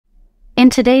In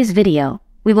today's video,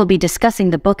 we will be discussing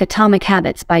the book Atomic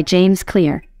Habits by James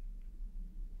Clear.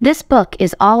 This book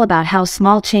is all about how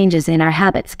small changes in our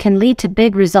habits can lead to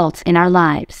big results in our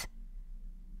lives.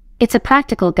 It's a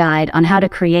practical guide on how to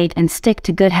create and stick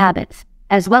to good habits,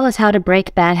 as well as how to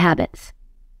break bad habits.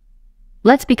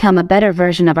 Let's become a better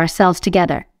version of ourselves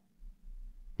together.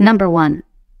 Number 1.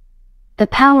 The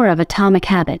power of atomic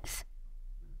habits.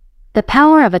 The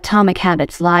power of atomic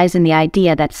habits lies in the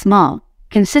idea that small,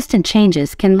 consistent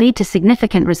changes can lead to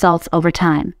significant results over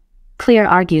time. Clear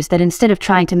argues that instead of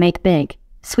trying to make big,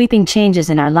 sweeping changes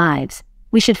in our lives,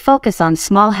 we should focus on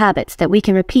small habits that we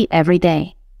can repeat every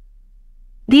day.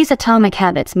 These atomic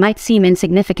habits might seem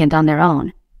insignificant on their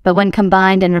own, but when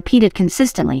combined and repeated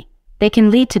consistently, they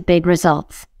can lead to big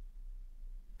results.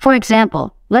 For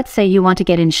example, let's say you want to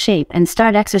get in shape and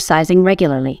start exercising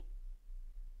regularly.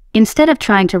 Instead of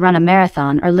trying to run a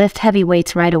marathon or lift heavy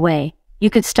weights right away, you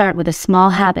could start with a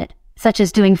small habit, such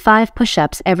as doing 5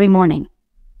 push-ups every morning.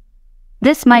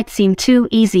 This might seem too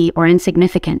easy or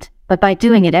insignificant, but by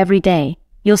doing it every day,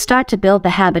 you'll start to build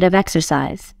the habit of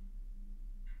exercise.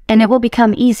 And it will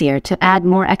become easier to add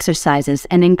more exercises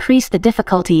and increase the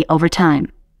difficulty over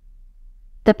time.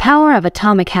 The power of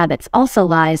atomic habits also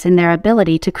lies in their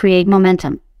ability to create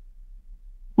momentum.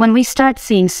 When we start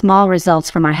seeing small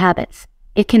results from our habits,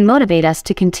 it can motivate us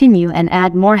to continue and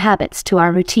add more habits to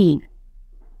our routine.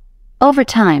 Over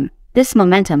time, this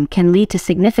momentum can lead to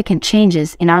significant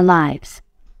changes in our lives.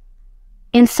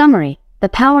 In summary, the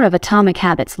power of atomic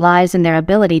habits lies in their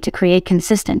ability to create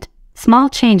consistent, small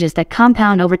changes that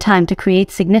compound over time to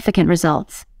create significant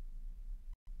results.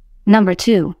 Number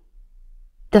 2.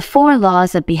 The 4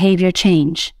 laws of behavior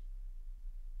change.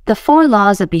 The 4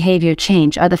 laws of behavior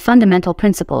change are the fundamental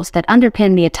principles that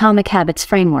underpin the atomic habits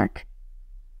framework.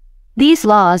 These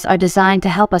laws are designed to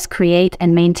help us create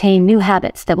and maintain new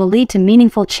habits that will lead to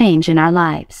meaningful change in our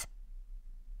lives.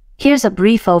 Here's a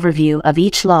brief overview of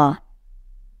each law.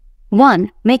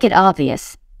 1. Make it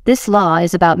obvious. This law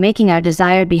is about making our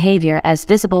desired behavior as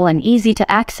visible and easy to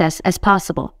access as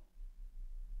possible.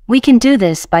 We can do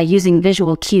this by using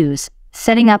visual cues,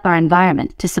 setting up our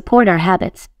environment to support our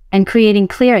habits, and creating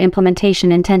clear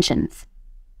implementation intentions.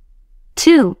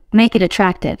 2. Make it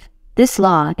attractive. This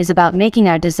law is about making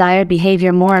our desired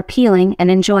behavior more appealing and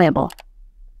enjoyable.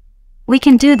 We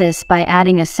can do this by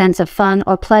adding a sense of fun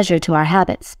or pleasure to our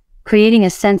habits, creating a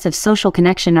sense of social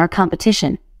connection or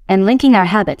competition, and linking our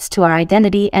habits to our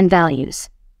identity and values.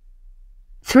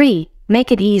 3.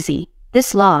 Make it easy.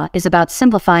 This law is about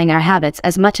simplifying our habits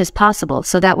as much as possible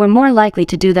so that we're more likely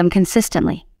to do them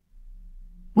consistently.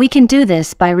 We can do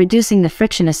this by reducing the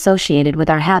friction associated with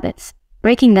our habits,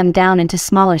 breaking them down into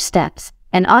smaller steps,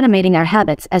 and automating our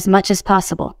habits as much as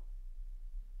possible.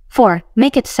 4.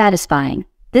 Make it satisfying.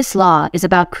 This law is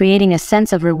about creating a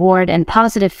sense of reward and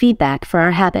positive feedback for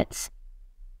our habits.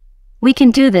 We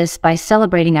can do this by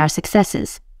celebrating our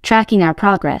successes, tracking our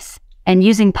progress, and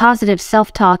using positive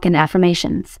self-talk and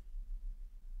affirmations.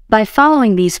 By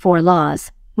following these 4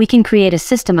 laws, we can create a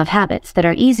system of habits that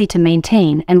are easy to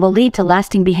maintain and will lead to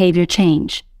lasting behavior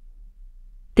change.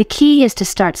 The key is to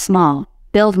start small,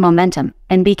 build momentum,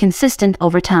 and be consistent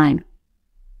over time.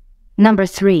 Number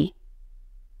 3.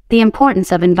 The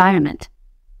importance of environment.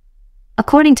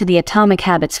 According to the Atomic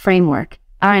Habits framework,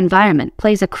 our environment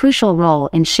plays a crucial role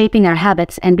in shaping our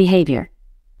habits and behavior.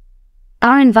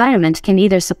 Our environment can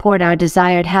either support our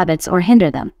desired habits or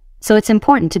hinder them, so it's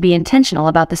important to be intentional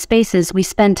about the spaces we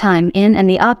spend time in and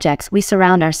the objects we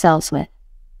surround ourselves with.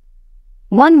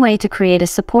 One way to create a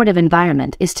supportive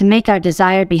environment is to make our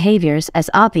desired behaviors as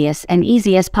obvious and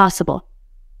easy as possible.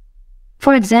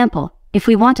 For example, if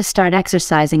we want to start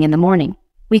exercising in the morning,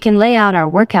 we can lay out our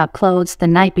workout clothes the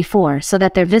night before so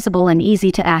that they're visible and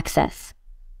easy to access.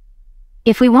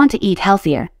 If we want to eat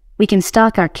healthier, we can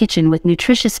stock our kitchen with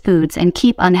nutritious foods and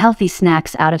keep unhealthy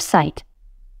snacks out of sight.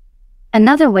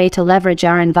 Another way to leverage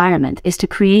our environment is to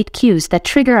create cues that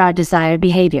trigger our desired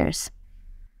behaviors.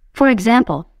 For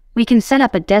example, we can set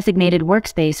up a designated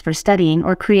workspace for studying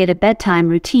or create a bedtime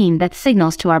routine that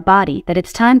signals to our body that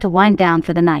it's time to wind down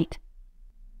for the night.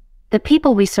 The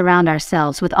people we surround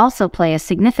ourselves with also play a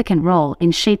significant role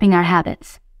in shaping our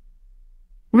habits.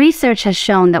 Research has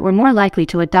shown that we're more likely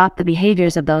to adopt the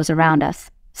behaviors of those around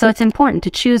us, so it's important to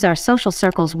choose our social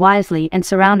circles wisely and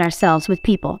surround ourselves with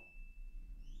people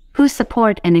who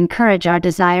support and encourage our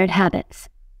desired habits.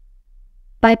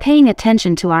 By paying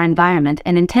attention to our environment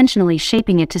and intentionally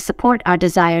shaping it to support our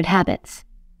desired habits,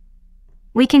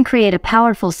 we can create a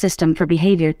powerful system for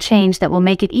behavior change that will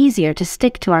make it easier to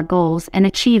stick to our goals and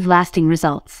achieve lasting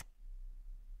results.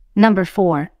 Number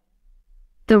 4.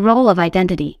 The role of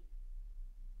identity.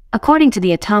 According to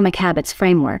the Atomic Habits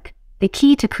framework, the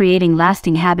key to creating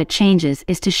lasting habit changes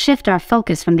is to shift our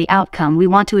focus from the outcome we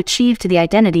want to achieve to the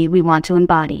identity we want to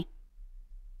embody.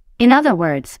 In other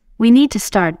words, we need to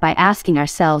start by asking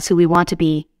ourselves who we want to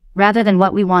be, rather than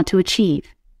what we want to achieve.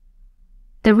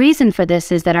 The reason for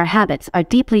this is that our habits are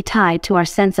deeply tied to our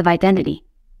sense of identity.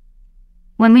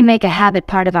 When we make a habit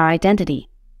part of our identity,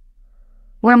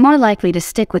 we're more likely to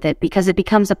stick with it because it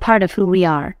becomes a part of who we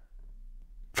are.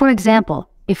 For example,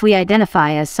 if we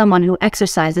identify as someone who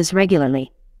exercises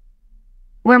regularly,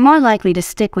 we're more likely to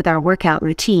stick with our workout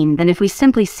routine than if we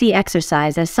simply see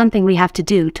exercise as something we have to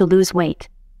do to lose weight.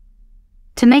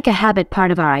 To make a habit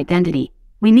part of our identity,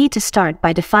 we need to start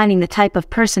by defining the type of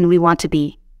person we want to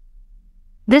be.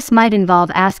 This might involve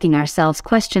asking ourselves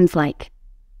questions like,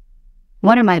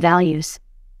 what are my values?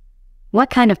 What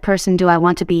kind of person do I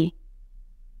want to be?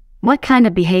 What kind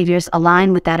of behaviors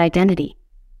align with that identity?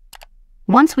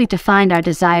 Once we've defined our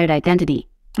desired identity,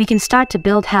 we can start to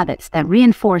build habits that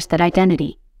reinforce that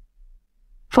identity.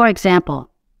 For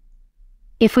example,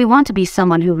 if we want to be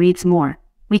someone who reads more,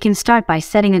 we can start by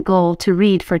setting a goal to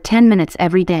read for 10 minutes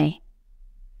every day.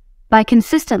 By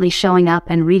consistently showing up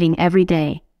and reading every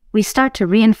day, we start to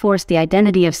reinforce the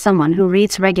identity of someone who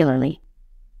reads regularly.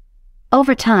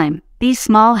 Over time, these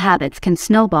small habits can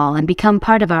snowball and become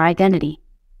part of our identity.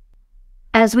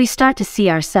 As we start to see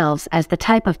ourselves as the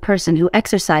type of person who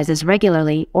exercises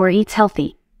regularly or eats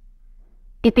healthy,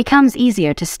 it becomes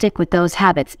easier to stick with those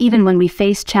habits even when we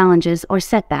face challenges or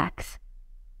setbacks.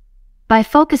 By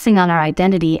focusing on our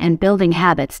identity and building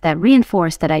habits that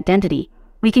reinforce that identity,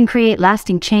 we can create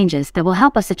lasting changes that will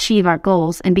help us achieve our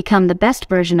goals and become the best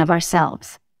version of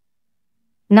ourselves.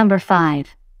 Number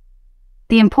 5.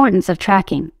 The importance of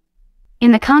tracking.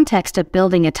 In the context of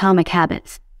building atomic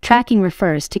habits, tracking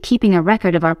refers to keeping a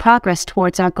record of our progress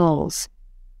towards our goals.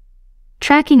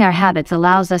 Tracking our habits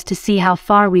allows us to see how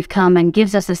far we've come and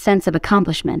gives us a sense of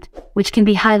accomplishment, which can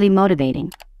be highly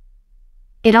motivating.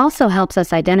 It also helps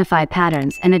us identify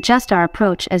patterns and adjust our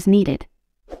approach as needed.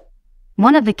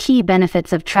 One of the key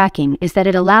benefits of tracking is that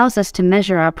it allows us to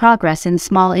measure our progress in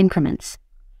small increments.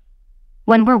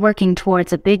 When we're working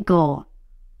towards a big goal,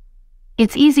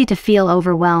 it's easy to feel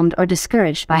overwhelmed or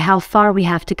discouraged by how far we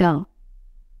have to go.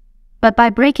 But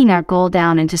by breaking our goal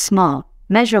down into small,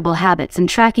 measurable habits and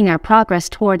tracking our progress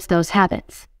towards those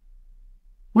habits,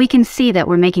 we can see that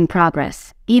we're making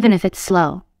progress, even if it's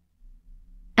slow.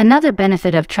 Another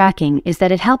benefit of tracking is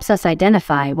that it helps us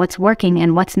identify what's working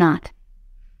and what's not.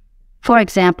 For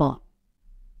example,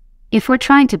 if we're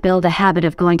trying to build a habit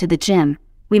of going to the gym,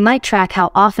 we might track how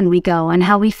often we go and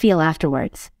how we feel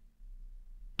afterwards.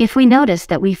 If we notice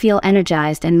that we feel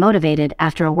energized and motivated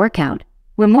after a workout,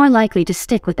 we're more likely to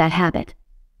stick with that habit.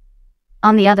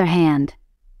 On the other hand,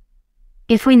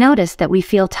 if we notice that we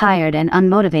feel tired and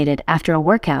unmotivated after a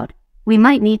workout, we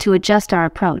might need to adjust our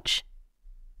approach.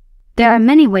 There are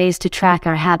many ways to track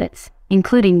our habits,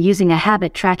 including using a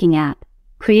habit tracking app,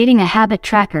 creating a habit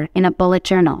tracker in a bullet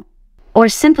journal, or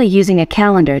simply using a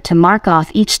calendar to mark off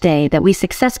each day that we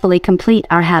successfully complete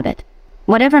our habit.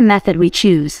 Whatever method we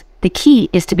choose, the key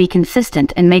is to be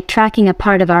consistent and make tracking a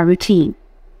part of our routine.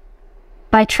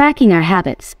 By tracking our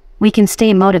habits, we can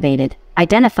stay motivated,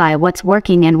 identify what's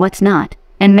working and what's not,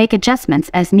 and make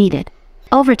adjustments as needed.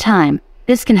 Over time,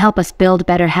 this can help us build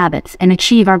better habits and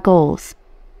achieve our goals.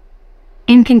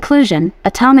 In conclusion,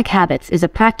 Atomic Habits is a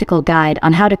practical guide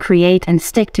on how to create and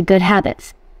stick to good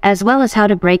habits, as well as how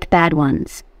to break bad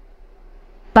ones.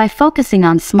 By focusing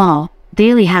on small,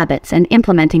 daily habits and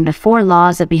implementing the 4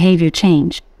 laws of behavior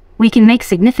change, we can make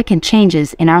significant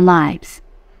changes in our lives.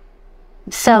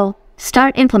 So,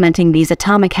 start implementing these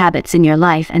atomic habits in your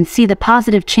life and see the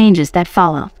positive changes that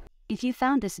follow. If you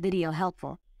found this video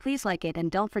helpful, please like it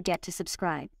and don't forget to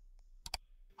subscribe.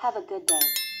 Have a good day.